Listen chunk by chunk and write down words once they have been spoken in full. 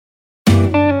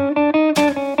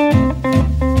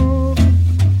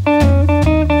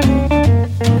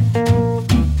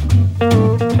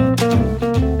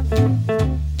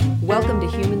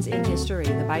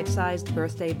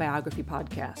Birthday Biography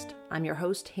Podcast. I'm your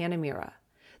host, Hannah Mira.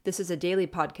 This is a daily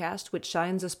podcast which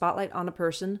shines a spotlight on a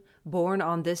person born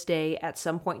on this day at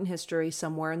some point in history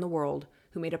somewhere in the world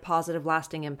who made a positive,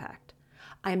 lasting impact.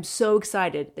 I am so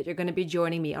excited that you're going to be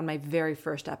joining me on my very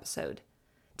first episode.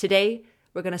 Today,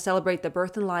 we're going to celebrate the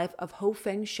birth and life of Ho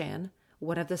Feng Shan,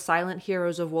 one of the silent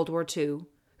heroes of World War II,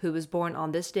 who was born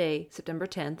on this day, September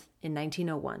 10th, in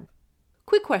 1901.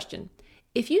 Quick question.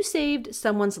 If you saved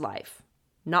someone's life,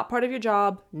 not part of your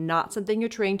job, not something you're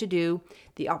trained to do,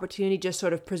 the opportunity just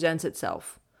sort of presents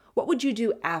itself, what would you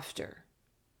do after?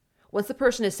 Once the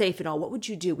person is safe and all, what would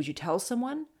you do? Would you tell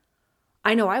someone?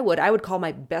 I know I would. I would call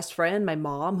my best friend, my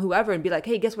mom, whoever, and be like,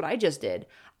 hey, guess what I just did?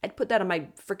 I'd put that on my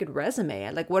freaking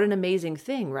resume. Like, what an amazing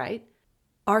thing, right?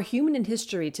 Our human in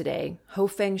history today, Ho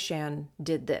Feng Shan,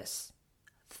 did this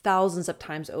thousands of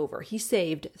times over. He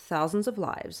saved thousands of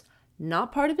lives.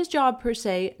 Not part of his job per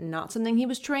se, not something he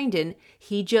was trained in.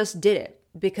 He just did it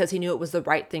because he knew it was the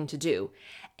right thing to do.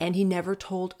 And he never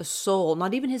told a soul,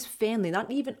 not even his family, not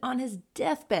even on his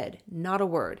deathbed, not a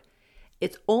word.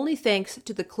 It's only thanks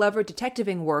to the clever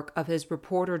detectiving work of his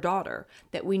reporter daughter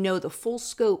that we know the full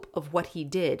scope of what he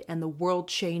did and the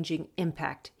world-changing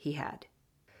impact he had.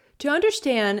 To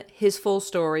understand his full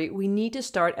story, we need to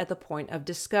start at the point of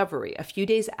discovery, a few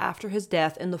days after his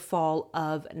death in the fall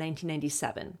of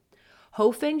 1997.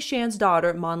 Ho Feng Shan's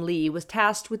daughter, Mon Li, was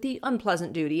tasked with the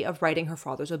unpleasant duty of writing her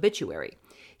father's obituary.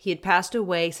 He had passed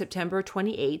away September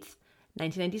 28th,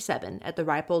 1997, at the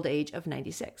ripe old age of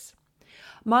 96.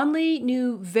 Mon Li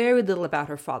knew very little about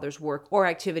her father's work or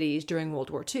activities during World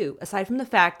War II, aside from the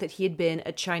fact that he had been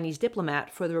a Chinese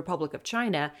diplomat for the Republic of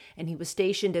China and he was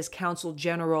stationed as consul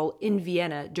general in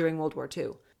Vienna during World War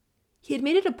II. He had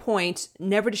made it a point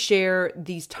never to share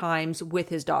these times with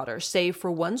his daughter, save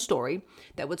for one story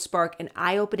that would spark an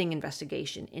eye-opening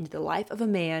investigation into the life of a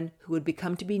man who would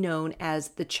become to be known as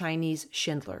the Chinese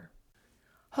Schindler.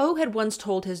 Ho had once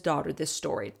told his daughter this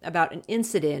story about an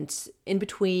incident in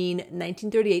between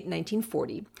 1938 and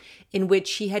 1940 in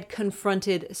which he had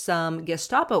confronted some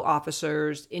Gestapo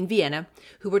officers in Vienna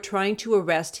who were trying to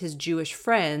arrest his Jewish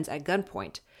friends at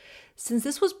gunpoint. Since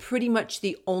this was pretty much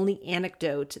the only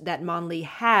anecdote that Mon Li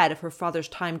had of her father's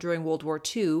time during World War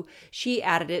II, she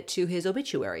added it to his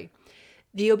obituary.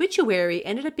 The obituary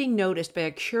ended up being noticed by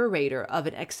a curator of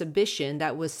an exhibition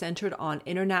that was centered on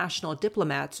international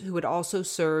diplomats who had also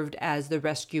served as the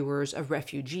rescuers of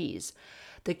refugees.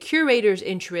 The curator's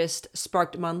interest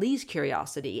sparked Mon Li's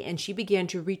curiosity, and she began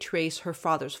to retrace her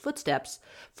father's footsteps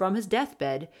from his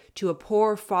deathbed to a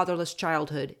poor fatherless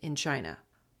childhood in China.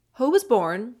 Ho was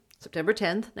born September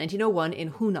 10th, 1901,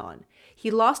 in Hunan. He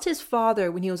lost his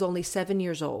father when he was only 7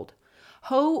 years old.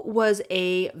 Ho was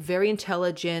a very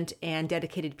intelligent and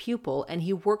dedicated pupil, and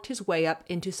he worked his way up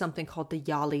into something called the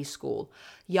Yali School.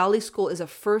 Yali School is a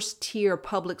first-tier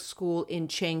public school in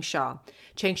Changsha.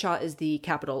 Changsha is the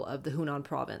capital of the Hunan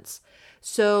province.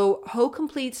 So Ho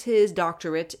completes his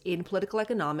doctorate in political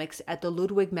economics at the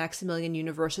Ludwig Maximilian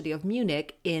University of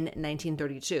Munich in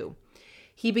 1932.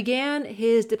 He began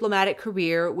his diplomatic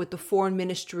career with the Foreign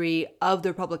Ministry of the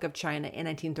Republic of China in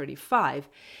 1935.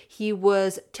 He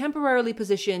was temporarily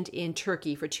positioned in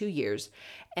Turkey for 2 years,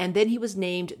 and then he was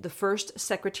named the first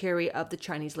secretary of the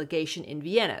Chinese legation in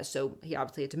Vienna, so he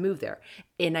obviously had to move there,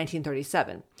 in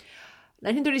 1937.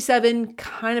 1937,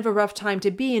 kind of a rough time to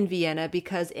be in Vienna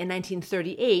because in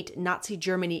 1938, Nazi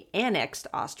Germany annexed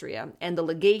Austria and the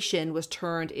legation was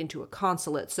turned into a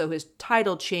consulate. So his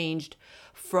title changed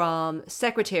from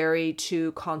secretary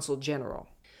to consul general.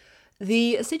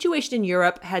 The situation in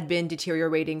Europe had been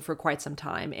deteriorating for quite some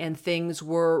time and things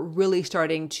were really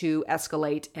starting to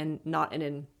escalate and not in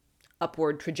an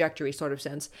upward trajectory sort of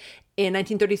sense. In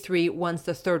 1933, once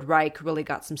the Third Reich really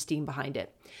got some steam behind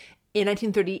it. In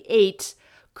 1938,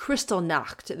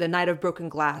 Kristallnacht, the Night of Broken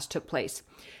Glass, took place.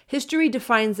 History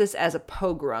defines this as a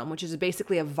pogrom, which is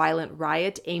basically a violent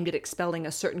riot aimed at expelling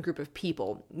a certain group of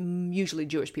people, usually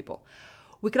Jewish people.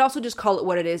 We could also just call it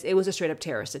what it is. It was a straight-up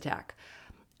terrorist attack.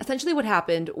 Essentially what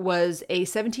happened was a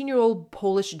 17-year-old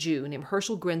Polish Jew named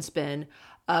Herschel Grinspan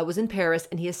was in Paris,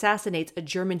 and he assassinates a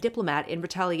German diplomat in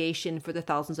retaliation for the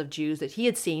thousands of Jews that he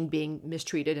had seen being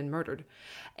mistreated and murdered.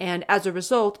 And as a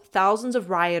result, thousands of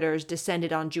rioters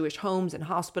descended on Jewish homes and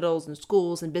hospitals and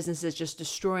schools and businesses, just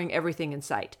destroying everything in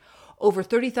sight. Over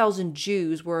 30,000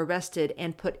 Jews were arrested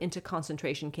and put into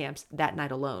concentration camps that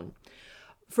night alone.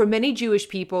 For many Jewish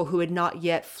people who had not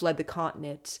yet fled the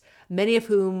continent, many of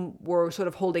whom were sort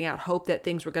of holding out hope that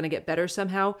things were going to get better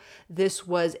somehow, this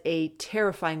was a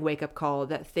terrifying wake-up call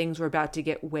that things were about to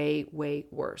get way, way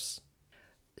worse.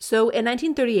 So in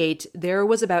 1938, there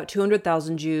was about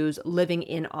 200,000 Jews living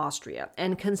in Austria.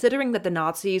 And considering that the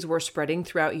Nazis were spreading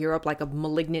throughout Europe like a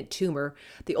malignant tumor,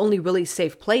 the only really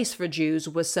safe place for Jews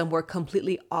was somewhere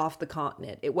completely off the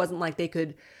continent. It wasn't like they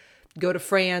could go to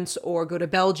France or go to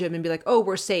Belgium and be like, oh,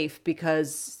 we're safe,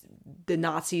 because the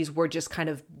Nazis were just kind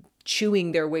of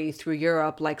chewing their way through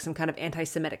Europe like some kind of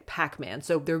anti-Semitic Pac-Man.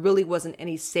 So there really wasn't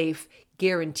any safe,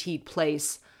 guaranteed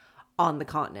place on the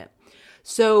continent.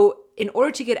 So in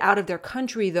order to get out of their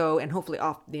country, though, and hopefully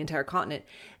off the entire continent,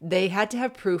 they had to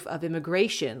have proof of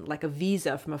immigration, like a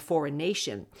visa from a foreign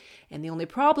nation. And the only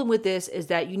problem with this is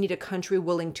that you need a country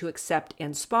willing to accept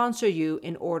and sponsor you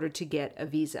in order to get a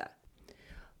visa.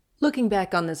 Looking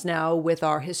back on this now with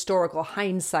our historical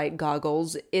hindsight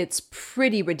goggles, it's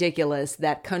pretty ridiculous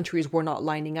that countries were not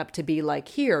lining up to be like,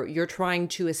 here, you're trying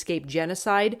to escape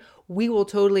genocide, we will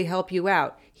totally help you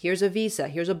out. Here's a visa,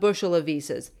 here's a bushel of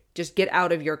visas. Just get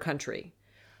out of your country.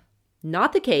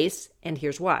 Not the case, and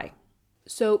here's why.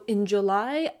 So in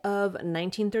July of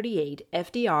 1938,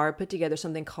 FDR put together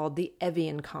something called the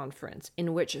Evian Conference,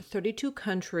 in which 32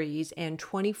 countries and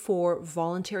 24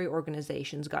 voluntary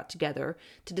organizations got together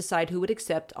to decide who would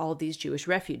accept all of these Jewish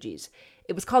refugees.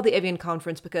 It was called the Evian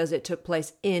Conference because it took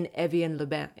place in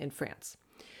Evian-le-Bain in France.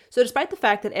 So despite the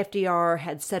fact that FDR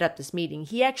had set up this meeting,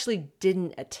 he actually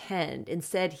didn't attend.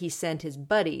 Instead, he sent his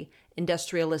buddy,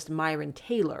 industrialist Myron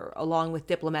Taylor, along with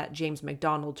diplomat James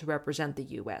MacDonald, to represent the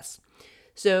U.S.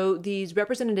 So these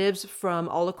representatives from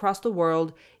all across the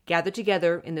world gathered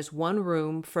together in this one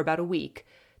room for about a week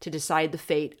to decide the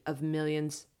fate of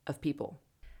millions of people.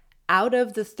 Out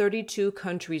of the 32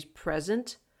 countries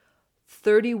present,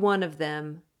 31 of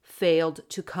them failed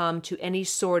to come to any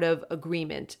sort of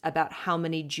agreement about how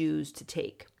many Jews to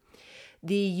take.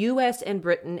 The U.S. and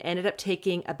Britain ended up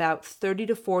taking about 30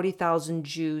 to 40,000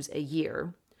 Jews a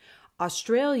year.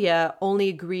 Australia only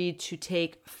agreed to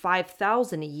take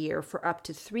 5,000 a year for up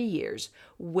to 3 years,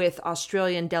 with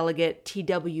Australian delegate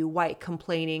T.W. White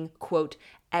complaining, quote,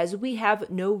 "As we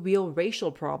have no real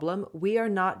racial problem, we are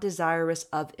not desirous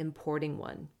of importing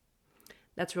one."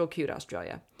 That's real cute,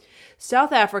 Australia.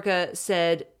 South Africa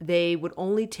said they would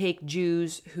only take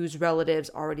Jews whose relatives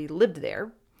already lived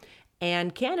there,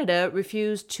 and Canada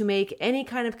refused to make any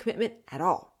kind of commitment at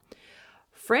all.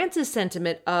 France's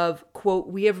sentiment of, quote,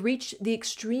 "We have reached the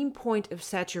extreme point of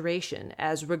saturation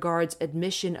as regards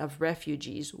admission of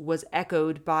refugees," was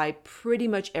echoed by pretty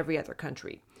much every other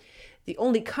country. The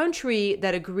only country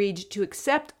that agreed to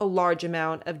accept a large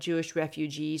amount of Jewish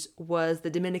refugees was the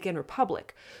Dominican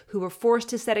Republic, who were forced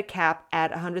to set a cap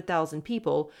at 100,000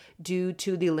 people due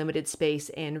to the limited space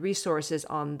and resources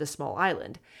on the small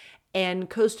island. And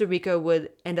Costa Rica would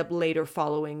end up later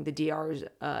following the DR's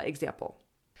example.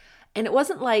 And it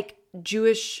wasn't like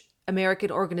Jewish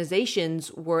American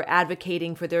organizations were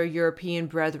advocating for their European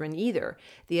brethren either.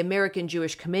 The American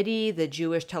Jewish Committee, the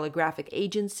Jewish Telegraphic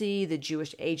Agency, the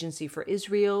Jewish Agency for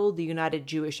Israel, the United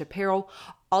Jewish Apparel,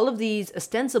 all of these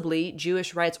ostensibly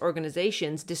Jewish rights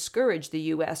organizations discouraged the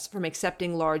U.S. from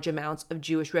accepting large amounts of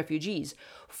Jewish refugees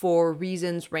for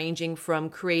reasons ranging from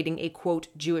creating a, quote,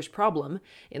 Jewish problem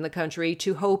in the country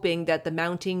to hoping that the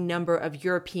mounting number of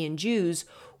European Jews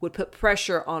would put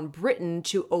pressure on Britain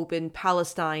to open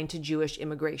Palestine to Jewish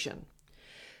immigration.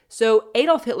 So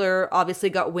Adolf Hitler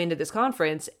obviously got wind of this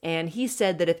conference, and he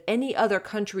said that if any other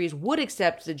countries would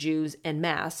accept the Jews en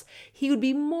masse, he would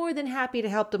be more than happy to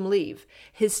help them leave.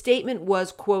 His statement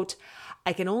was, quote,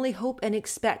 "I can only hope and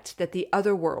expect that the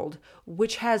other world,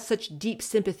 which has such deep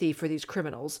sympathy for these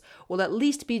criminals, will at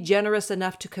least be generous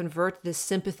enough to convert this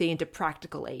sympathy into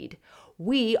practical aid.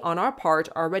 We, on our part,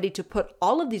 are ready to put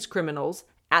all of these criminals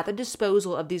at the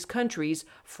disposal of these countries,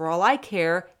 for all I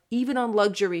care, even on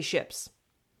luxury ships."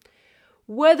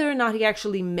 Whether or not he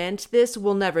actually meant this,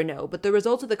 we'll never know, but the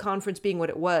result of the conference being what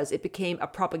it was, it became a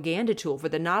propaganda tool for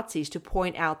the Nazis to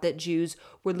point out that Jews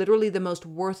were literally the most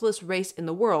worthless race in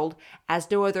the world,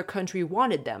 as no other country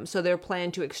wanted them, so their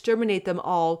plan to exterminate them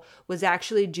all was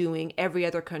actually doing every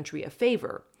other country a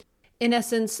favor. In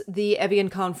essence, the Evian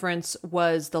Conference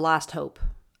was the last hope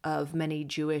of many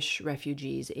Jewish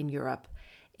refugees in Europe,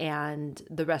 and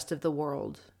the rest of the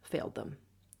world failed them.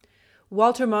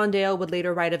 Walter Mondale would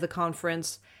later write of the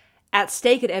conference, "At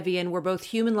stake at Evian were both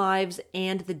human lives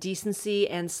and the decency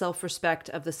and self-respect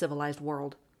of the civilized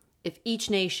world. If each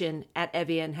nation at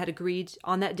Evian had agreed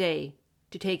on that day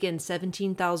to take in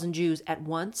 17,000 Jews at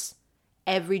once,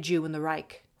 every Jew in the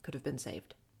Reich could have been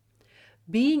saved."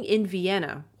 Being in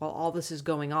Vienna while all this is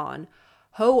going on,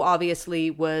 Ho obviously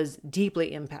was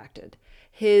deeply impacted.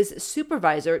 His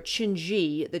supervisor, Qin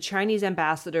Ji, the Chinese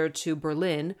ambassador to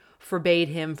Berlin, forbade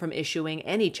him from issuing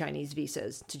any Chinese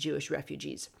visas to Jewish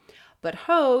refugees. But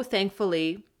Ho,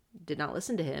 thankfully, did not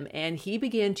listen to him, and he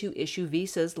began to issue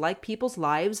visas like people's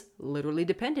lives literally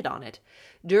depended on it.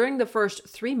 During the first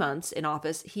 3 months in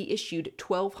office, he issued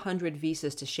 1,200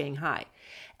 visas to Shanghai.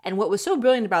 And what was so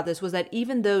brilliant about this was that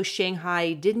even though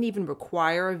Shanghai didn't even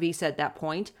require a visa at that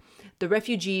point, the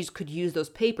refugees could use those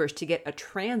papers to get a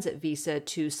transit visa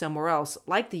to somewhere else,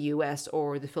 like the US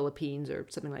or the Philippines or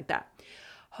something like that.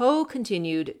 Ho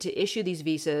continued to issue these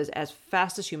visas as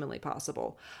fast as humanly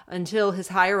possible until his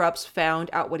higher-ups found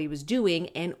out what he was doing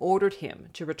and ordered him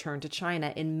to return to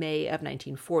China in May of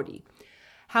 1940.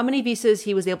 How many visas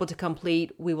he was able to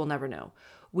complete, we will never know.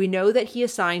 We know that he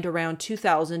assigned around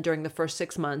 2,000 during the first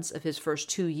 6 months of his first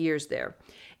 2 years there.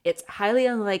 It's highly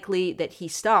unlikely that he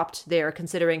stopped there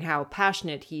considering how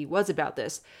passionate he was about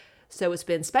this. So it's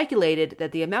been speculated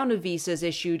that the amount of visas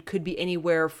issued could be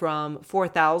anywhere from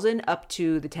 4,000 up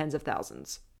to the tens of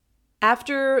thousands.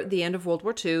 After the end of World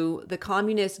War II, the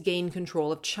communists gained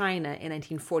control of China in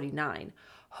 1949.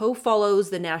 Ho follows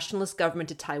the nationalist government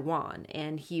to Taiwan,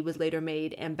 and he was later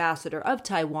made ambassador of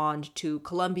Taiwan to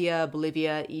Colombia,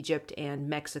 Bolivia, Egypt, and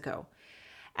Mexico.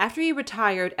 After he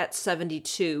retired at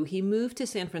 72, he moved to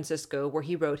San Francisco, where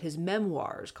he wrote his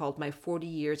memoirs called My 40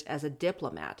 Years as a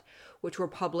Diplomat, which were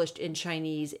published in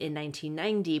Chinese in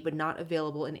 1990, but not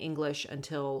available in English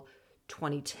until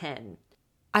 2010.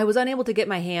 I was unable to get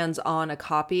my hands on a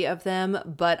copy of them,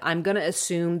 but I'm going to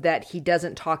assume that he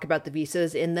doesn't talk about the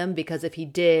visas in them, because if he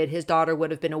did, his daughter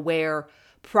would have been aware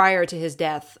prior to his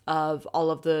death of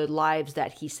all of the lives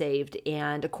that he saved.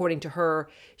 And according to her,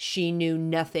 she knew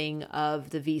nothing of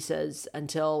the visas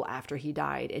until after he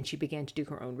died, and she began to do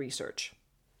her own research.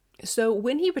 So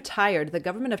when he retired, the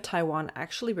government of Taiwan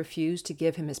actually refused to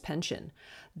give him his pension.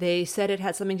 They said it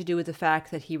had something to do with the fact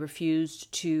that he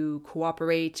refused to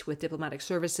cooperate with diplomatic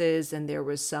services, and there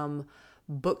was some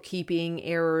bookkeeping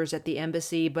errors at the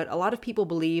embassy. But a lot of people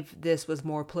believe this was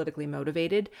more politically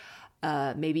motivated,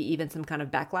 maybe even some kind of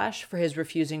backlash for his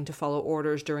refusing to follow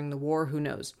orders during the war, who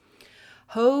knows.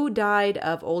 Ho died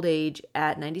of old age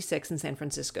at 96 in San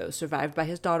Francisco, survived by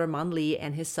his daughter Man Li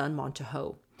and his son Monte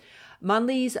Ho. Man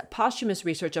Li's posthumous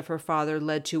research of her father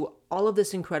led to all of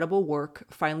this incredible work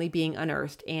finally being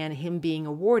unearthed and him being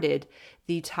awarded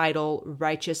the title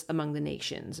Righteous Among the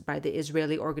Nations by the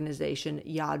Israeli organization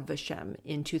Yad Vashem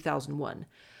in 2001.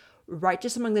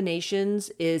 Righteous Among the Nations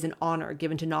is an honor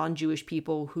given to non-Jewish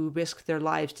people who risked their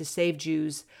lives to save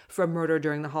Jews from murder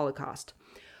during the Holocaust.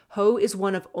 Ho is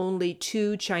one of only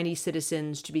 2 Chinese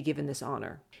citizens to be given this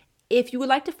honor. If you would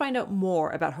like to find out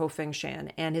more about Ho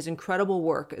Fengshan and his incredible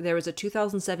work, there is a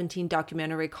 2017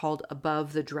 documentary called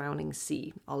Above the Drowning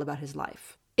Sea, all about his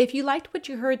life. If you liked what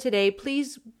you heard today,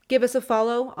 please give us a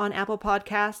follow on Apple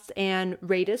Podcasts and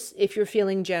rate us if you're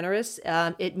feeling generous.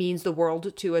 It means the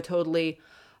world to a totally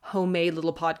homemade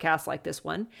little podcast like this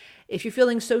one. If you're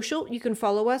feeling social, you can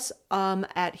follow us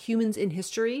at Humans in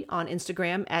History on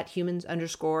Instagram at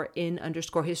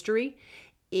humans_in_history.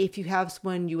 If you have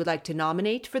someone you would like to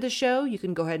nominate for the show, you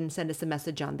can go ahead and send us a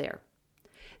message on there.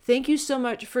 Thank you so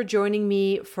much for joining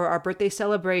me for our birthday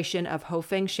celebration of Ho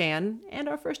Fengshan and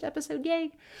our first episode,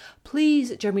 yay!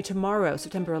 Please join me tomorrow,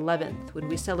 September 11th, when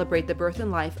we celebrate the birth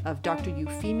and life of Dr.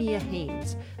 Euphemia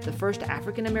Haynes, the first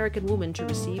African-American woman to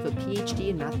receive a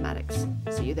PhD in mathematics.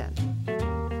 See you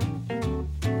then.